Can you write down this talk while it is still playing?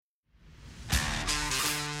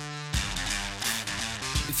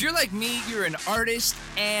If you're like me, you're an artist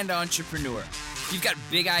and entrepreneur. You've got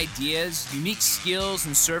big ideas, unique skills,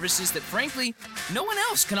 and services that, frankly, no one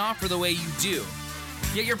else can offer the way you do.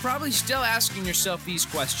 Yet you're probably still asking yourself these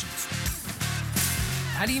questions.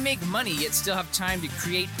 How do you make money yet still have time to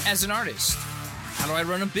create as an artist? How do I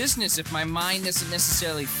run a business if my mind doesn't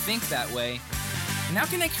necessarily think that way? And how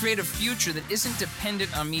can I create a future that isn't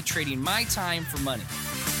dependent on me trading my time for money?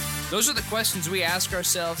 Those are the questions we ask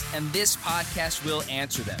ourselves, and this podcast will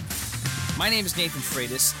answer them. My name is Nathan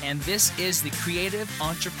Freitas, and this is the Creative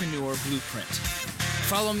Entrepreneur Blueprint.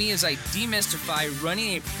 Follow me as I demystify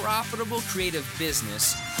running a profitable creative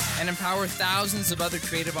business and empower thousands of other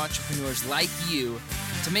creative entrepreneurs like you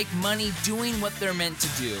to make money doing what they're meant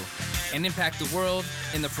to do and impact the world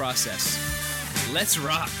in the process. Let's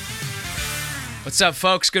rock. What's up,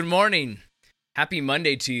 folks? Good morning. Happy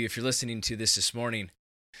Monday to you if you're listening to this morning.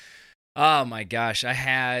 Oh my gosh, I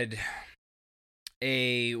had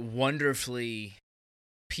a wonderfully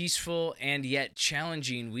peaceful and yet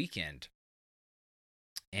challenging weekend.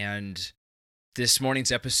 And this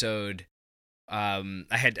morning's episode, I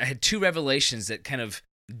had two revelations that kind of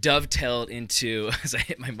dovetailed into, as I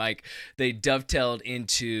hit my mic, they dovetailed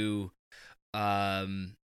into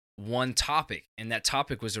one topic, and that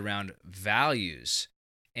topic was around values.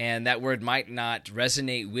 And that word might not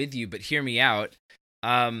resonate with you, but hear me out.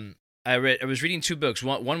 I was reading two books.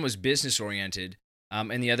 One was business oriented,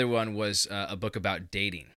 and the other one was a book about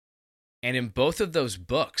dating. And in both of those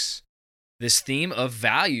books, this theme of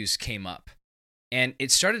values came up, and it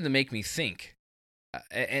started to make me think.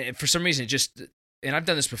 And for some reason, and I've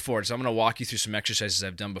done this before, so I'm going to walk you through some exercises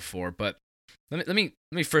I've done before. But let me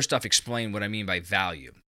first off explain what I mean by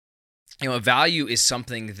value. You know, a value is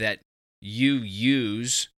something that you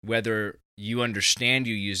use, whether you understand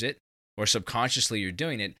you use it or subconsciously you're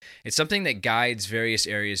doing it. It's something that guides various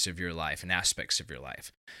areas of your life and aspects of your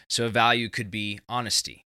life. So a value could be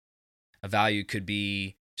honesty. A value could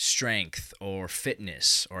be strength or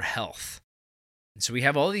fitness or health. And so we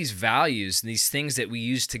have all these values and these things that we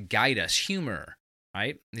use to guide us. Humor,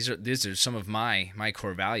 right? These are some of my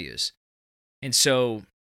core values. And so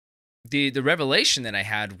the revelation that I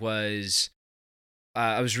had was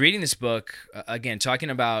I was reading this book, again, talking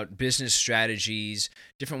about business strategies,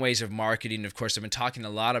 different ways of marketing. Of course, I've been talking a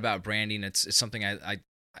lot about branding. It's something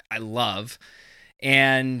I love.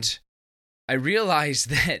 And I realized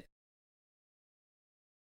that,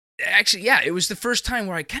 actually, yeah, it was the first time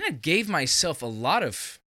where I kind of gave myself a lot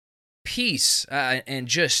of peace and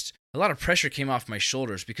just a lot of pressure came off my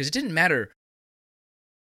shoulders because it didn't matter.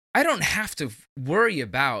 I don't have to worry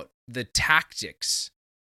about the tactics.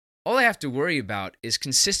 All I have to worry about is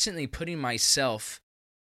consistently putting myself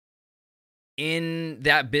in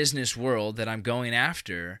that business world that I'm going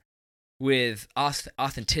after with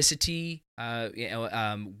authenticity,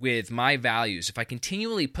 with my values. If I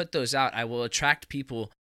continually put those out, I will attract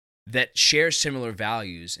people that share similar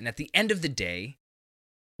values, and at the end of the day,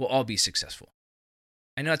 we'll all be successful.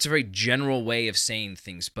 I know it's a very general way of saying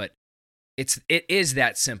things, but it is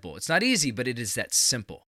that simple. It's not easy, but it is that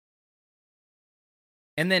simple.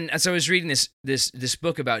 And then as I was reading this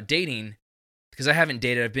book about dating, because I haven't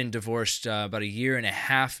dated, I've been divorced about a year and a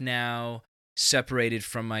half now, separated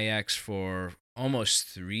from my ex for almost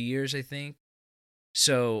 3 years, I think.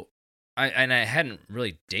 So, I hadn't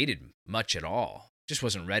really dated much at all, just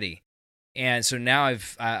wasn't ready. And so now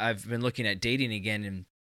I've been looking at dating again,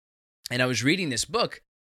 and I was reading this book,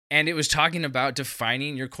 and it was talking about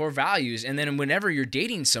defining your core values, and then whenever you're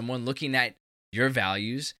dating someone, looking at your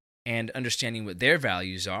values and understanding what their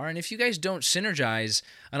values are. And if you guys don't synergize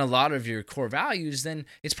on a lot of your core values, then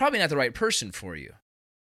it's probably not the right person for you.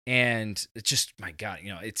 And it's just, my God,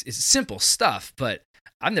 it's simple stuff, but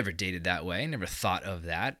I've never dated that way. I never thought of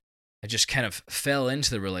that. I just kind of fell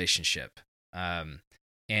into the relationship.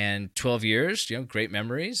 And 12 years, great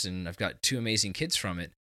memories, and I've got 2 amazing kids from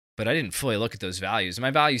it. But I didn't fully look at those values.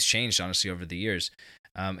 My values changed, honestly, over the years.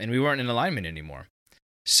 And we weren't in alignment anymore.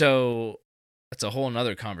 So that's a whole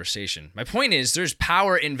nother conversation. My point is, there's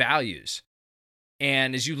power in values.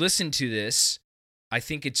 And as you listen to this, I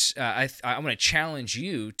think I want to challenge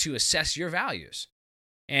you to assess your values.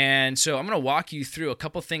 And so I'm going to walk you through a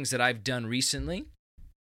couple things that I've done recently.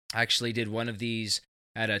 I actually did one of these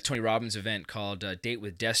at a Tony Robbins event called Date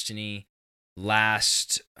with Destiny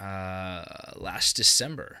last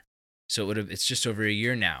December. So it's just over a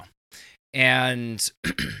year now. And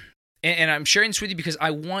And I'm sharing this with you because I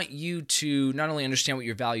want you to not only understand what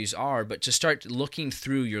your values are, but to start looking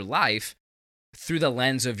through your life through the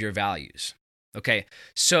lens of your values. Okay,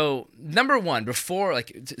 so number one,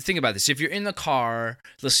 think about this. If you're in the car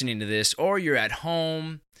listening to this, or you're at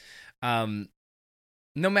home,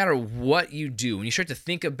 no matter what you do, when you start to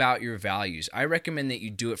think about your values, I recommend that you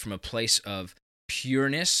do it from a place of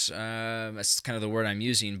pureness. That's kind of the word I'm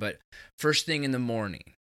using, but first thing in the morning.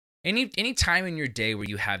 Any time in your day where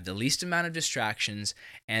you have the least amount of distractions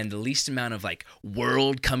and the least amount of like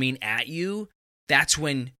world coming at you, that's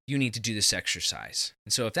when you need to do this exercise.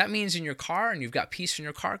 And so if that means in your car and you've got peace in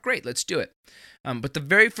your car, great, let's do it. But the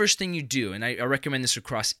very first thing you do, and I recommend this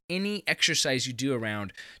across any exercise you do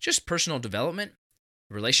around just personal development,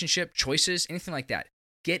 relationship, choices, anything like that,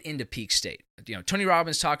 get into peak state. Tony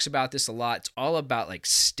Robbins talks about this a lot. It's all about like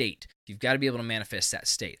state. You've got to be able to manifest that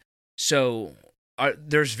state. So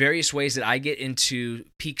there's various ways that I get into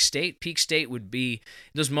peak state. Peak state would be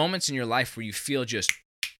those moments in your life where you feel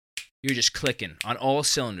you're just clicking on all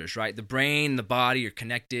cylinders, right? The brain, the body, you're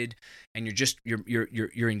connected, and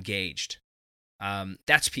you're engaged.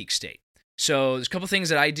 That's peak state. So there's a couple things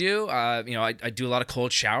that I do. I do a lot of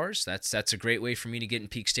cold showers. That's a great way for me to get in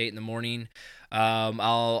peak state in the morning.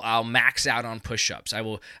 I'll max out on push-ups. I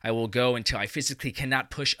will go until I physically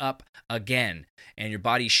cannot push up again, and your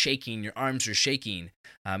body's shaking, your arms are shaking,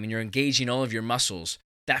 and you're engaging all of your muscles.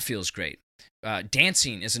 That feels great.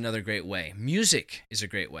 Dancing is another great way. Music is a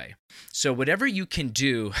great way. So whatever you can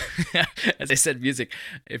do, as I said, music.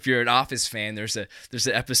 If you're an Office fan, there's an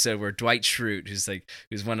episode where Dwight Schrute,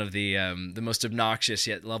 who's one of the most obnoxious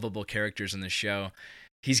yet lovable characters in the show,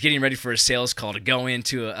 he's getting ready for a sales call to go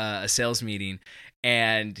into a sales meeting,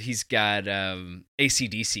 and he's got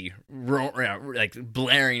AC/DC like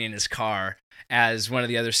blaring in his car as one of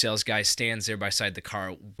the other sales guys stands there beside the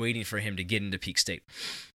car waiting for him to get into peak state.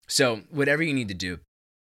 So whatever you need to do,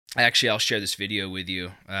 I'll share this video with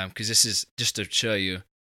you because this is just to show you.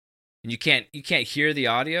 And you can't hear the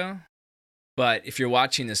audio, but if you're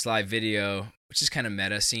watching this live video, which is kind of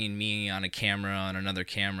meta, seeing me on a camera on another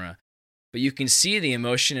camera, but you can see the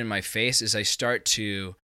emotion in my face as I start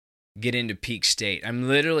to get into peak state. I'm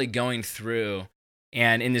literally going through,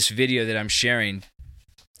 and in this video that I'm sharing,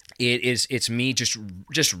 it's me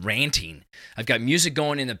just ranting. I've got music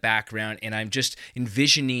going in the background, and I'm just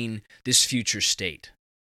envisioning this future state.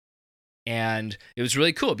 And it was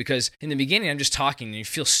really cool because in the beginning, I'm just talking and you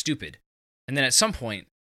feel stupid. And then at some point,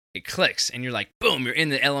 it clicks and you're like, boom, you're in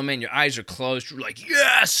the element, your eyes are closed. You're like,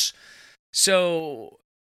 yes! So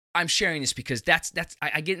I'm sharing this because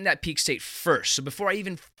I get in that peak state first. So before I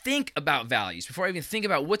even think about values, before I even think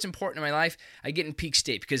about what's important in my life, I get in peak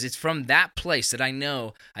state because it's from that place that I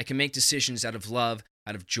know I can make decisions out of love,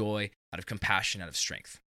 out of joy, out of compassion, out of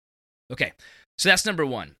strength. Okay, so that's number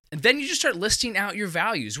one. And then you just start listing out your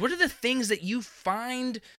values. What are the things that you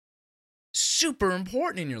find super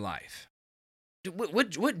important in your life?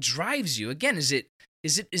 What drives you? Again, is it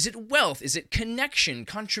wealth? Is it connection,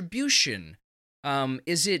 contribution?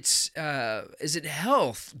 Is it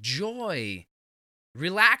health, joy,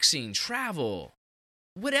 relaxing, travel,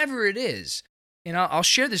 whatever it is? And I'll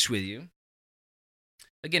share this with you.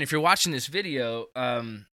 Again, if you're watching this video,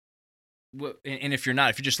 and if you're not,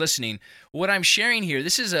 if you're just listening, what I'm sharing here,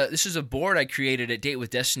 this is a board I created at Date with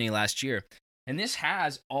Destiny last year, and this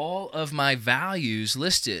has all of my values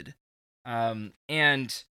listed. What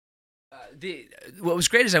was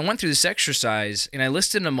great is I went through this exercise and I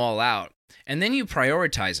listed them all out. And then you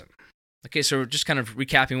prioritize them. Okay, so we're just kind of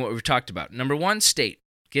recapping what we've talked about. Number one, state.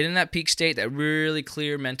 Get in that peak state, that really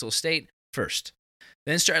clear mental state first.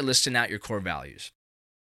 Then start listing out your core values.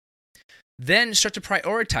 Then start to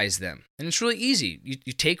prioritize them. And it's really easy.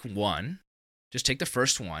 You take one, just take the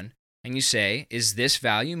first one, and you say, is this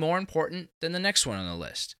value more important than the next one on the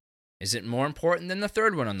list? Is it more important than the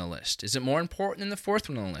third one on the list? Is it more important than the fourth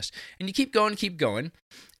one on the list? And you keep going.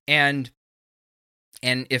 And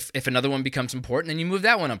if another one becomes important, then you move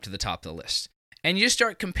that one up to the top of the list. And you just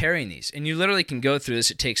start comparing these. And you literally can go through this.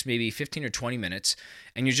 It takes maybe 15 or 20 minutes.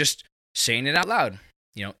 And you're just saying it out loud.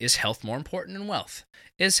 Is health more important than wealth?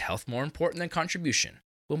 Is health more important than contribution?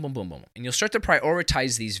 Boom, boom, boom, boom. And you'll start to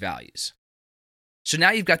prioritize these values. So now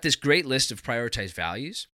you've got this great list of prioritized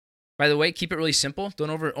values. By the way, keep it really simple. Don't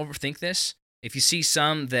overthink this. If you see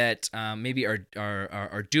some that maybe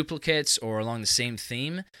are duplicates or along the same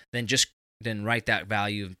theme, then write that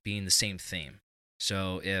value being the same theme.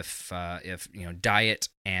 So if diet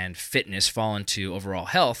and fitness fall into overall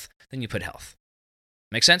health, then you put health.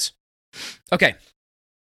 Make sense? Okay.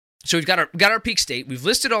 So we've got our peak state. We've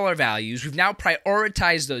listed all our values. We've now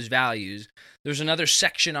prioritized those values. There's another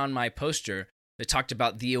section on my poster that talked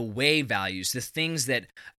about the away values, the things that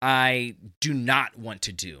I do not want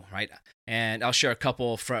to do, right? And I'll share a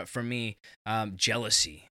couple for me.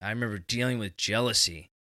 Jealousy. I remember dealing with jealousy.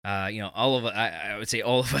 I would say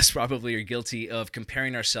all of us probably are guilty of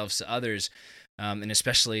comparing ourselves to others, and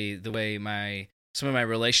especially the way my Some of my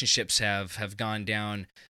relationships have gone down.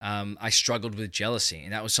 I struggled with jealousy,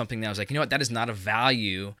 and that was something that I was like, you know what, that is not a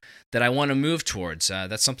value that I want to move towards.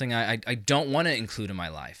 That's something I don't want to include in my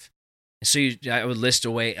life. And so I would list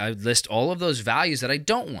all of those values that I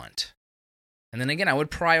don't want. And then again, I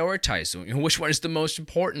would prioritize them. Which one is the most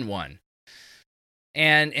important one?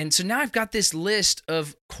 And so now I've got this list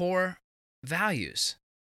of core values.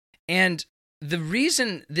 And the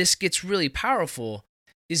reason this gets really powerful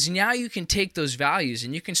is now you can take those values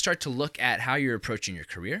and you can start to look at how you're approaching your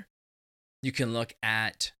career. You can look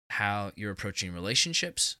at how you're approaching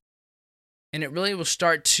relationships. And it really will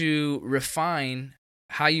start to refine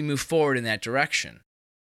how you move forward in that direction.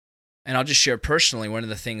 And I'll just share personally, one of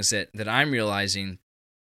the things that I'm realizing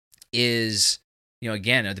is,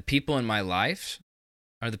 again, are the people in my life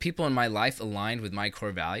aligned with my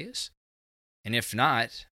core values? And if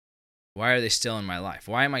not, why are they still in my life?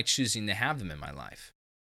 Why am I choosing to have them in my life?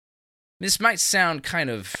 This might sound kind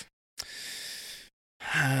of,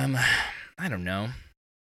 I don't know.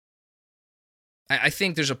 I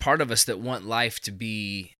think there's a part of us that want life to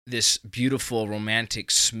be this beautiful,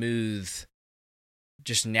 romantic, smooth,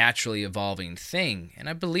 just naturally evolving thing. And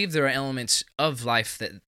I believe there are elements of life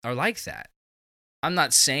that are like that. I'm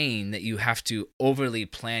not saying that you have to overly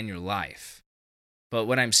plan your life. But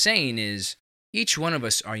what I'm saying is each one of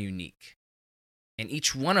us are unique. And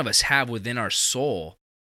each one of us have within our soul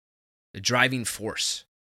the driving force.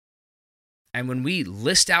 And when we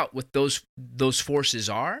list out what those forces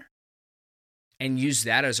are and use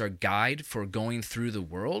that as our guide for going through the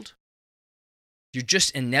world, you're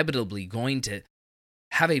just inevitably going to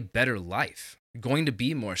have a better life. You're going to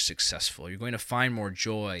be more successful. You're going to find more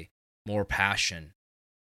joy, more passion.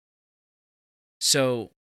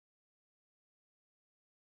 So,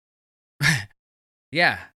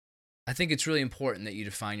 yeah, I think it's really important that you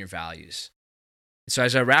define your values. So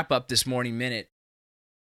as I wrap up this morning minute,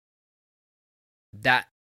 that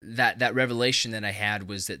revelation that I had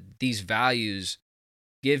was that these values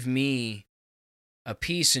give me a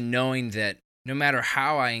peace in knowing that no matter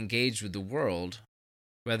how I engage with the world,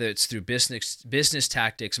 whether it's through business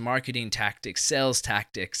tactics, marketing tactics, sales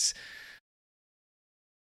tactics,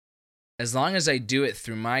 as long as I do it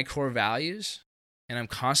through my core values and I'm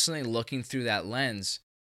constantly looking through that lens,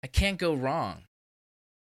 I can't go wrong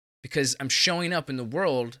because I'm showing up in the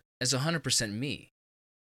world as 100% me.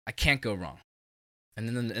 I can't go wrong. And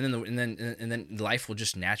then life will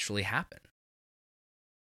just naturally happen.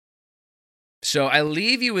 So I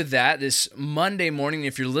leave you with that this Monday morning.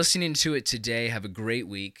 If you're listening to it today, have a great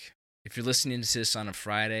week. If you're listening to this on a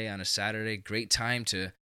Friday, on a Saturday, great time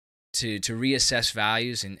to reassess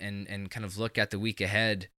values and kind of look at the week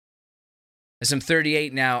ahead. As I'm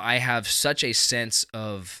 38 now, I have such a sense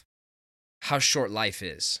of how short life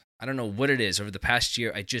is. I don't know what it is. Over the past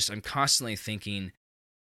year, I'm constantly thinking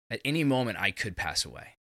at any moment I could pass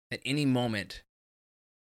away. At any moment,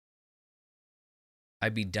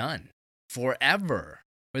 I'd be done forever.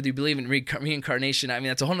 Whether you believe in reincarnation, I mean,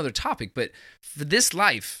 that's a whole other topic. But for this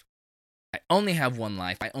life, I only have one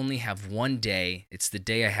life. I only have one day. It's the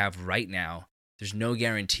day I have right now. There's no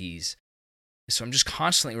guarantees. So I'm just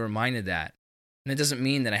constantly reminded that. And it doesn't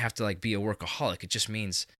mean that I have to be a workaholic. It just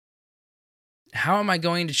means, how am I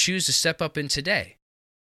going to choose to step up in today?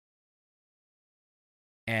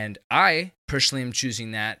 And I personally am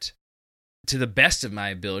choosing that to the best of my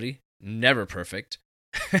ability, never perfect,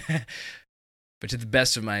 but to the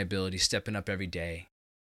best of my ability, stepping up every day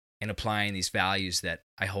and applying these values that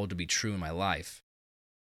I hold to be true in my life.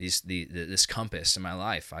 This compass in my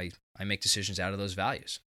life, I make decisions out of those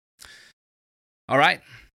values. All right,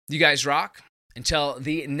 you guys rock. Until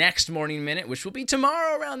the next morning minute, which will be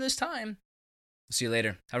tomorrow around this time. We'll see you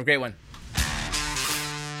later. Have a great one.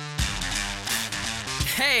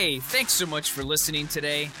 Hey, thanks so much for listening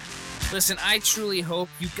today. Listen, I truly hope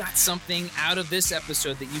you got something out of this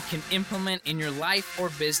episode that you can implement in your life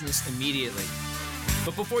or business immediately.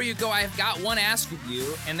 But before you go, I've got one ask of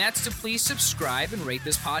you, and that's to please subscribe and rate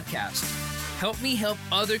this podcast. Help me help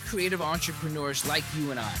other creative entrepreneurs like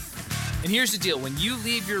you and I. And here's the deal. When you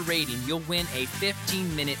leave your rating, you'll win a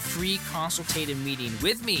 15-minute free consultative meeting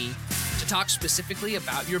with me to talk specifically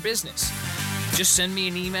about your business. Just send me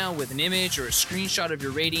an email with an image or a screenshot of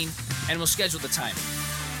your rating, and we'll schedule the time.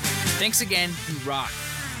 Thanks again. You rock.